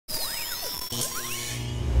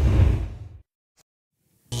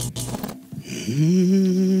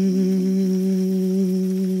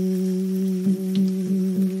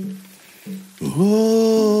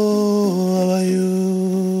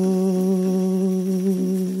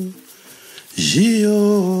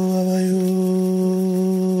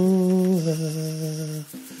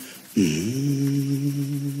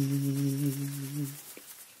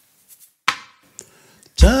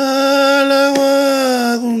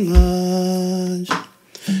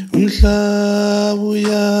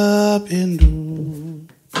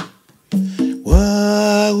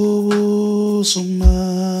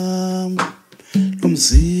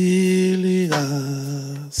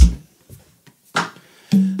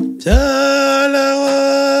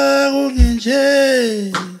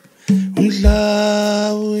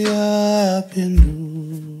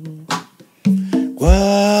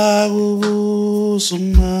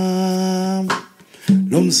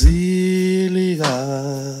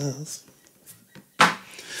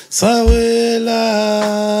Sawela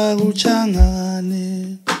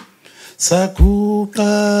uchangane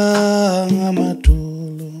sakuqa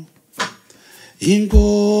ngamatolo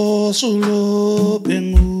inkosulo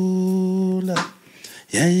bengula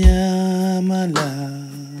yanyamala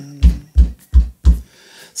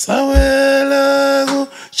sawela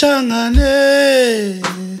uchangane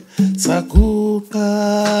sakuqa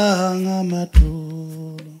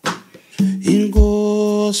ngamatolo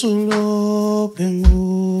inkosulo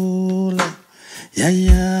bengula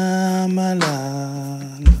yanyamalala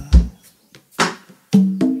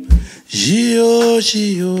Gio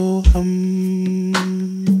Gio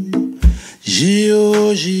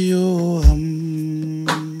Gio Gio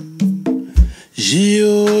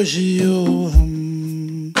Gio Gio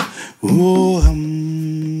Oh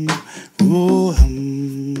oh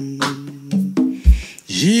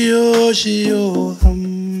Gio Gio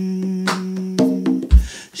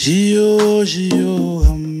Gio Gio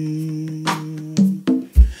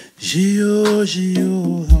Gio Gio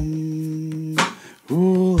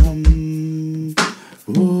oh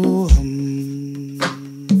oh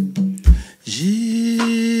Gio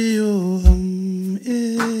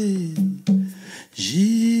Gio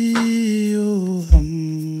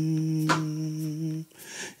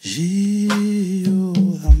Gio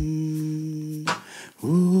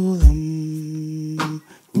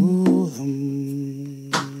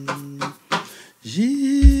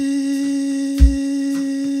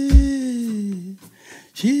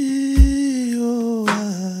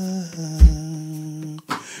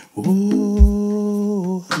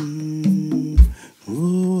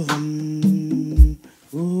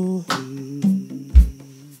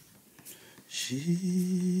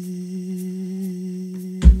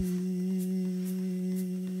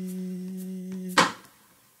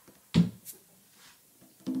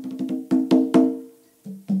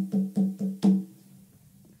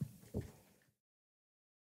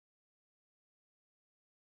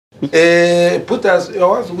Put us, I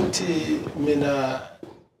was ukuthi mina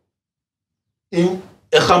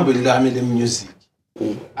ehambeni lami le music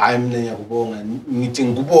I'm ngiyakubonga ngithi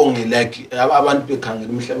ngikubonge like abantu bekhangela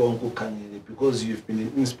umhlaba wonke ukhangele because you've been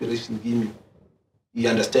an inspiration kimi, you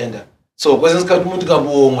understand that? So kwesinye isikhathi umuntu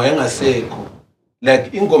kabonga engasekho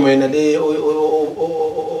like ingoma yena le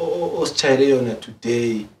ositshayele yona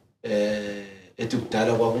today ethi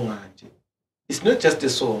kudala kwakunganje, it's not just a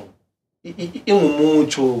song,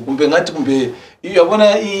 ingumutsho kumbe ngathi kumbe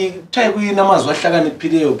uyabona ithayi kuyinamazwi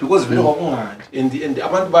ahlakaniphileyo because vele kwakunganje and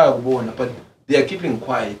abantu bayakubona but they are keeping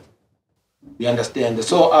quiet, you understand?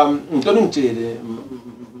 So ngicela ungitshele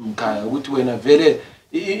Mkhaya ukuthi wena vele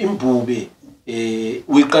imbube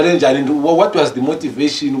uyiqale njani, what was the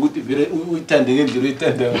motivation ukuthi vele uyithande ngendlela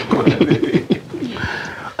oyithanda ngakhona?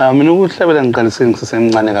 Mina ukuhlabela ngiqalise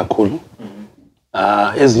ngisesemncane kakhulu.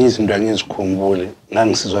 Ezinye izinto angizikhumbule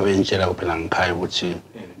ngangisizwa bentshela kuphela ngikhaya ukuthi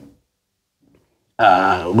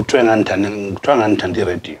ukuthiwa ngangithanda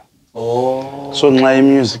i-radio. So nxa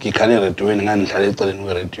i-music ikhale eradweni ngangihlala eceleni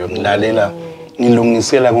kwe-radio ngilalela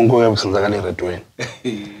ngilungisela konke okwenzakala eradweni.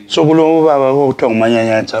 So kulo baba okuthiwa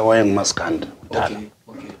uManyanyatha wayengumaskandi kudala.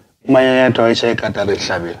 uManyanyatha wayeshaya ikatari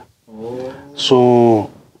ehlabela. So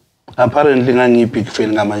apparently ngangibig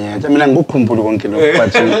fan kaManyanyatha. Mina ngikukhumbula konke lokho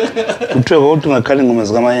but kuthiwa ukuthi ungakhali ingoma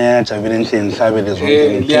zikaManyanyatha vele endlini ngihlabele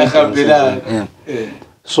zonke.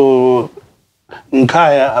 So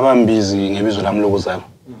Mkhaya abambizi ngebizo lami lokuzalwa.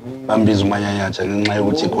 Bambiza uManyanyatha ngenxa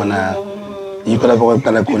yokuthi khona yikho lapho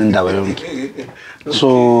kwaqala khona indaba yonke.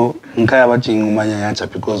 So Mkhaya bathi uManyanyatha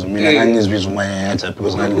because mina ngangizibiza uManyanyatha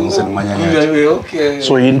because ngilungisela uManyanyatha.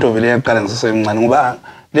 So into vele yaqala ngisesemncane ngoba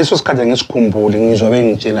leso sikhathi ngisikhumbule ngizwa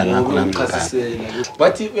bengitshela ngakho nami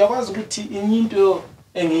but uyakwazi ukuthi into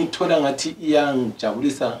engiyithola ngathi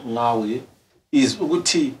iyangijabulisa ngawe is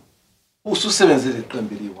ukuthi ususebenzele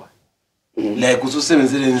iqembu liwa like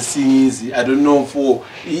ususebenzele Insingizi. I don't know for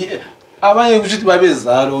abanye ukuthi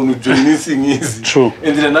babezalo ujoin Insingizi true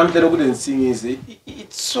and namhla lokule Insingizi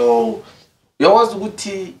it's so uyakwazi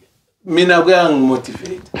ukuthi mina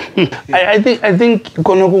kuyangimotivate. I think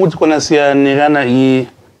khona ukuthi khona siyanikana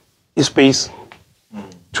space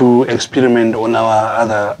to experiment on our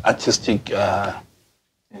other artistic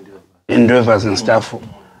endeavors and stuff.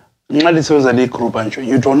 Nxa lisebenza le group anje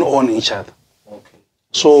you don't own each other. Okay.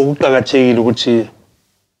 So kuqhakathekile ukuthi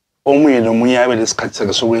omunye nomunye abe lesikhathi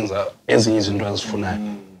sakhe sokwenza ezinye izinto azifunayo.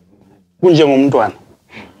 Kunjengomntwana.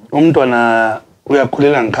 Umntwana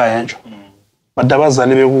uyakhulela ngikhaya nje. But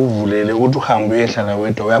abazali bekuvulele ukuthi uhambe uyehlala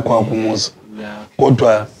wedwa uyakhwa kumuzi.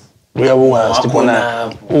 Kodwa uyabuka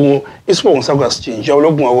sikhona isibongo sakho asitshintsha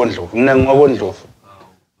lokhu ngakondlovu mina ngakondlovu.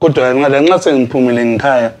 Kodwa nxa sengiphumile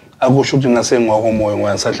ngikhaya akusho ukuthi ngasengiwakomoyo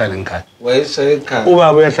ngoyasahlala ngikhaya. Wayeshaya ekhaya.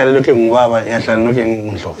 Ubaba uyahlala lokho ngubaba yahlala lokho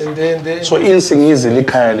ngindlovu. So Insingizi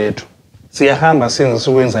likhaya lethu. Siyahamba senze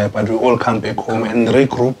sokwenzayo but we all come back home and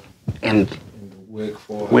regroup and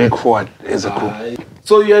work forward as a group.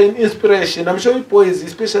 So you are an inspiration. I'm sure you boys,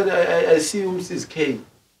 especially I see Msiz'kay.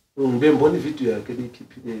 Ngibembona ivideo yakhe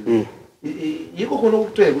likhiphileyo. Yiko khona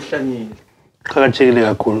ukuthiwa kuhlanyile. Qhakathekile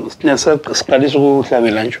kakhulu. Siqalisa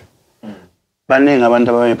ukuhlabela nje. Baningi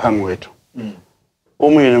abantu ababephambi kwethu.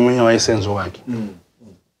 Omunye nomunye wayesenza wakhe.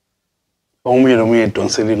 Omunye nomunye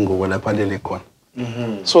edonsela ingubo lapha lele khona.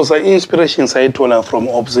 So sa inspiration sayithola from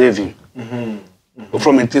observing.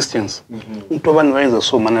 From a distance. Umuntu abantu bayenza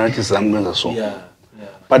so mana nathi sizama ukwenza so.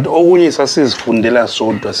 But okunye sasizifundela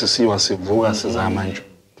sodwa sisiwa sivuka sizama nje.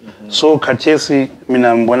 So khathesi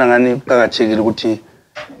mina ngibona ngani kuqhakathekile ukuthi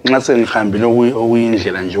nxa sengihambile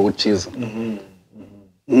okuyindlela nje ukuthiza.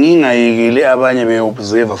 Ngingayekele abanye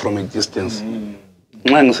beobserve from a distance.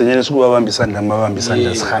 Nxa ngisenyele ukubabamba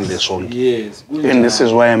isandla sihambe sonke. Yes. And this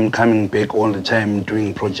is why I'm coming back all the time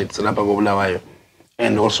doing projects lapha koBulawayo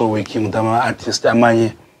and also working with ama artists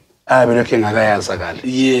amanye abelokhe ngakayazakala.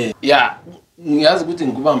 Yeah. Ngiyazi ukuthi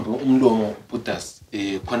ngikubambe umlomo Buddhas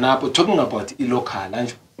khonapho talking about ilocal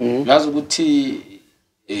anje. Ngiyazi ukuthi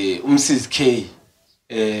Msiz'kay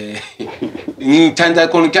ngithanda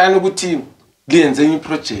khona ukuthi liyenze i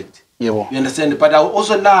project. Yebo. You understand, but I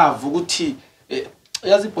also love ukuthi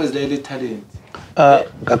yazi boys le talent.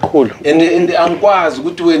 Kakhulu. And angikwazi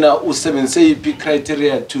ukuthi wena usebenzise iphi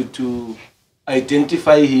criteria to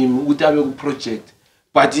identify him ukuthi abe ku project.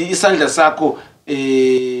 But isandla sakho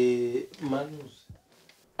Manus.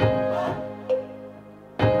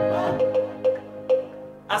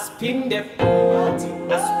 I spin the 40,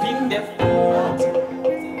 I spin the 40.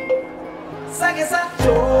 Sake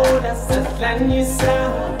sajola sahlanisa.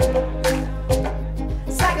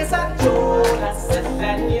 Sake sajola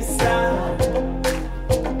sahlanisa.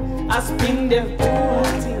 I spin the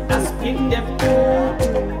 40, I spin the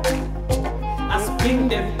 40. I spin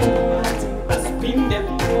the 40, I spin the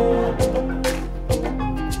 40.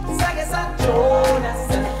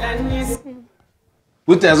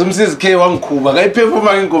 Ukuthi azumsiz'kay wangikhuba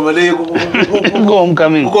kayiphefuma ingoma leyo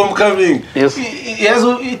Homecoming. Yes.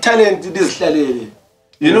 Yazo italent lizihlalele.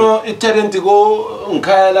 You know italent ko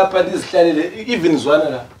ngikhaya lapha lizihlalele even zwana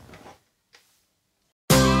la.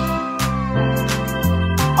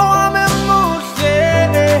 Oh, I'm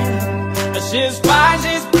emotional. She's fine,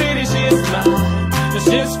 she's pretty, she's fine.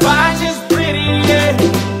 She's fine, she's pretty, yeah.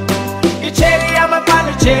 Cherry, I'm a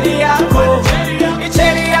pan, cherry, I'm a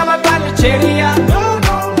cherry, I'm a pan, cherry, I'm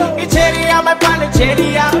a cherry, I'm a pan,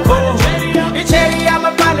 cherry, I'm a cherry, I'm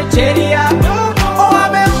a pan, cherry, oh,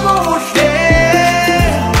 I'm emotional.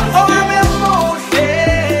 Oh, I'm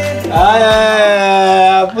emotional.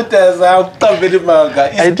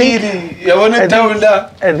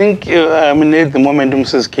 I think I mean at the moment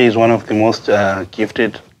Msiz'kay is one of the most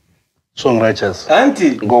gifted songwriters.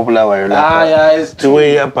 Auntie. Ngobulawayo lapha. Yes. The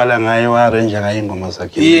way abhala ngayo arrange ngayo ingoma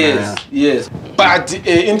zakhe. Yes. But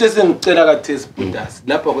interesting ngicela kaThesi Buddhas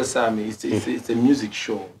lapha Kwesami it's a music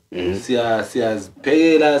show.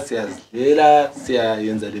 Siyaziphekela, siyazidlela,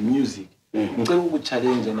 siyayenza le music. Ngicela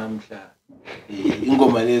ukuchallenge namhla.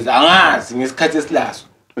 Ingoma lezi angazi ngesikhathi esilaso.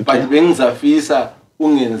 But bengizafisa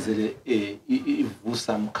ungenzele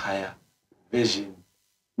Vusa Mkhaya version.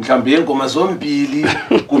 Mhlambe ingoma zombili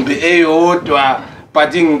kumbe eyodwa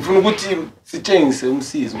but ngifuna ukuthi sitshengise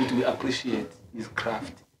umsizi ukuthi we appreciate his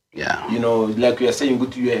craft. Yeah. You know, like you are saying,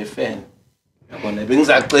 good, you are a fan. yabona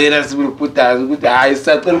bengizacela sibukhuthaza ukuthi hayi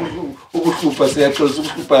sisacela ukuhlupha siyaxolisa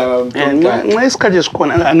ukuhlupha nxa isikhathi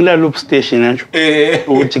esikhona angila loop station yacho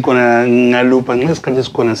ukuthi khona ngaloop nxa isikhathi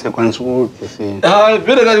esikhona siyakwanisa ukuthi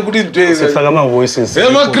vele kahle ukuthi into sifaka ama voices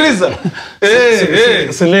emakhriza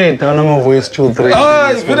siletha ama voice 2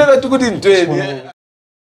 3 vele kahle ukuthi into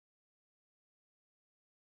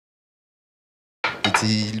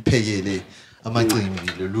ithi liphekele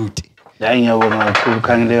amacimbi loluti hayi ngiyabonga kakhulu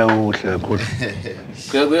khangeleka kuhle kakhulu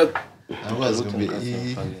kuya akwazi kumbe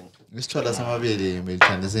isithwala samabele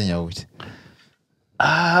militant esenyawuthi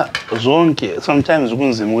zonke sometimes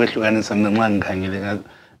kunzima ukwehlukanisa mina nxa ngikhangeleka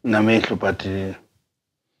namehlo but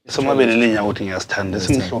samabele lenyawuthi ngiyasithanda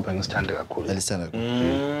simhlophe ngisithanda kakhulu alisana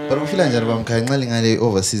but ufila njani bamkhaya nxa lingale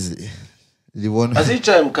overseas libona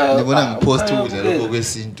asijaya Mkhaya libona ngipost ukudla lokho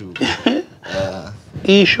kwesintu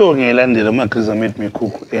isho ngilandela amagriza made me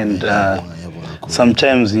cook and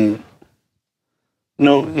sometimes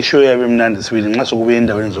no isho yabe mnandi sibili nxa sokube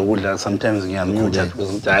endaweni zokudla sometimes ngiyamutha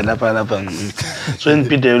because lapha so in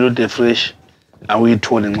video the fresh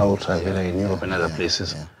awuyithole nxa utravela in Europe and other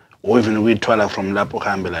places or even uyithwala from lapho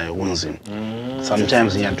uhambela kunzima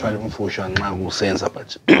sometimes ngiyathwala umfusha nxa kusenza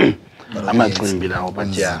but amacimbi lawo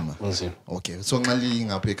but yeah kunzima okay so nxa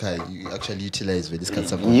lingapha ekhaya you actually utilize vele isikhathi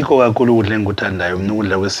sakho yikho kakhulu ukudla engikuthandayo mina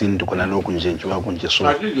ukudla kwesintu khona lokhu nje nje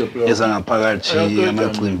so ezangaphakathi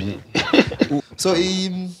amacimbi so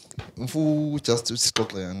mfu just to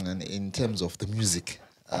sixoxe in terms of the music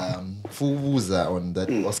Vusa on that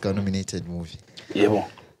Oscar nominated movie yebo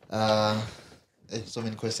so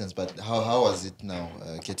many questions but how was it now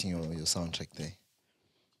getting your soundtrack there?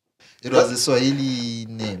 It was a Swahili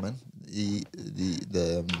name, man. The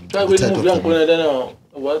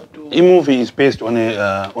movie is based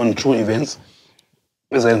on true events.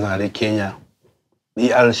 In Kenya,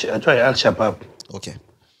 Al-Shabaab. Okay.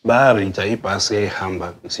 Baharita ibhasi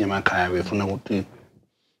ehamba Msiz'kay befuna ukuthi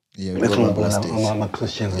befuna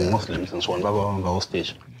Christians and Muslims and so on baba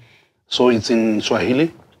hostage. So it's in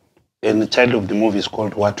Swahili and the title of the movie is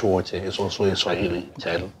called Watu Wote. It's also a Swahili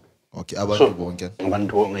title. Okay, abantu bonke.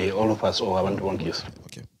 Abantu bonke, all of us or abantu bonke.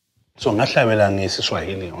 Okay. So ngahlabela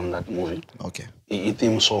ngeSwahili on that movie. Okay. I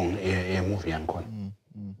theme song a movie yakhona.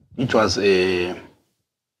 It was a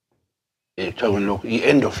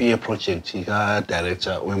end of year project ka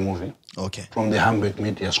director we movie. Okay. From the Hamburg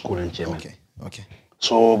Media School in Germany. Okay. Okay.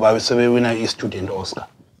 So we win a student Oscar.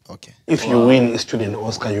 Okay. If you win a student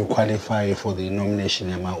Oscar, you qualify for the nomination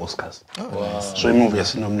in my Oscars. Wow. So the movie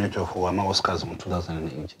is nominated for my Oscars in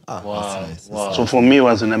 2018. Wow. Nice. Wow. So for me, it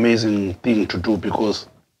was an amazing thing to do because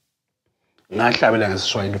I traveled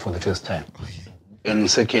Swahili for the first time. Okay. And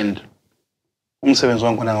second, umsebenzi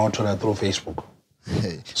wangu ngawuthola through Facebook.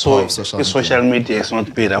 So social media is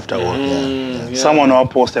not paid after all. Someone who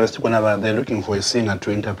posted they're looking for a singer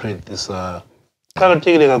to interpret this.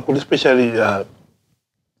 Especially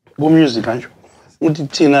music kanjalo. Uthi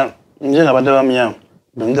thina njengabantu abamnyama,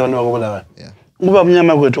 abantu bakubulawa. Ukuba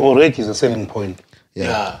mnyama kwethu already is a selling point.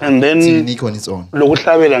 Yeah. And then it's unique on its own.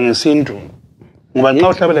 Lokuhlabela ngesintu. Ngoba nxa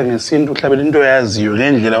uhlabela ngesintu uhlabela into yaziyo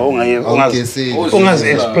ngendlela ongazi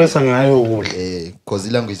expressa ngayo kuhle.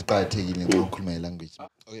 Because language iqhakathekile nxa ukhuluma language.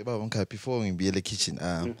 Okay, Baba Mkhaya, before we be in the kitchen,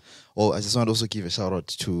 I just want to also give a shout out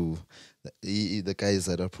to the guys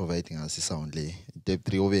that are providing us the sound. Deb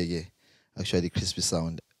 3 actually crispy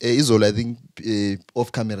sound. Izolo I think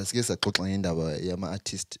off camera sikesaxoxa ngendaba yama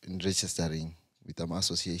artist registering with them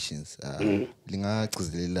associations.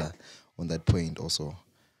 Lingagcizelela on that point also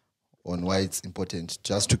on why it's important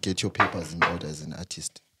just to get your papers in order as an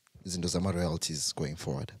artist. Izinto zama royalties going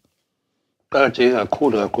forward.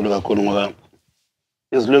 Kakhulu ngoba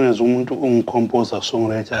as long as umuntu ungcomposer,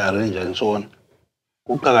 songwriter, arranger and so on,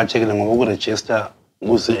 kuqhakathekile ngoba ukuregister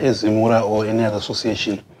kuze ezimura or any other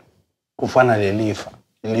association kufana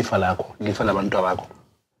lelifa lakho, lifa labantu abakho.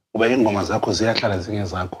 Kuba ingoma zakho ziyahlala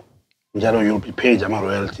zingezakho. Njalo you'll be paid ama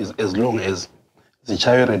royalties as long as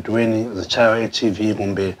zichaywe redweni, zichaywe TV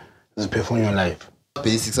kumbe ziperform live.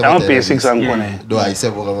 Basics angkhona. Do I say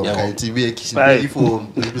Baba Mkhaya TV kitchen for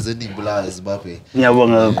representing Bulawayo Zimbabwe.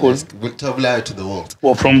 Ngiyabonga kakhulu. We'll talk Bulawayo to the world.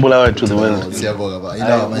 Well, from Bulawayo to the world. Siyabonga Baba.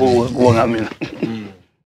 Ina mina.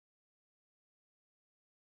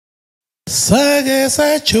 Sake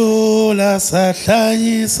sajola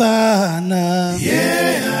sahlanyisana.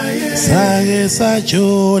 Sake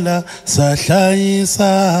sajola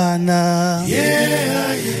sahlanyisana.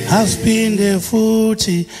 Asphinde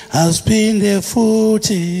futhi. Asphinde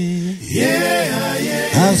futhi.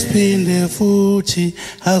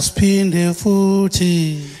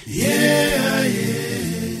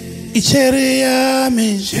 Cherry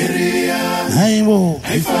yami, hayibo,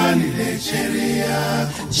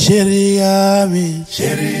 cherry yami,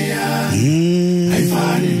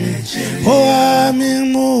 oami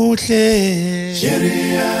muhle,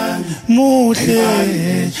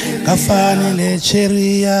 muhle, kafanele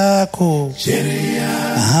cherry yako,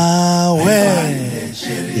 hawe.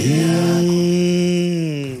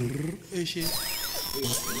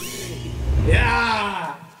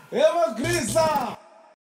 Yeah, Grisa.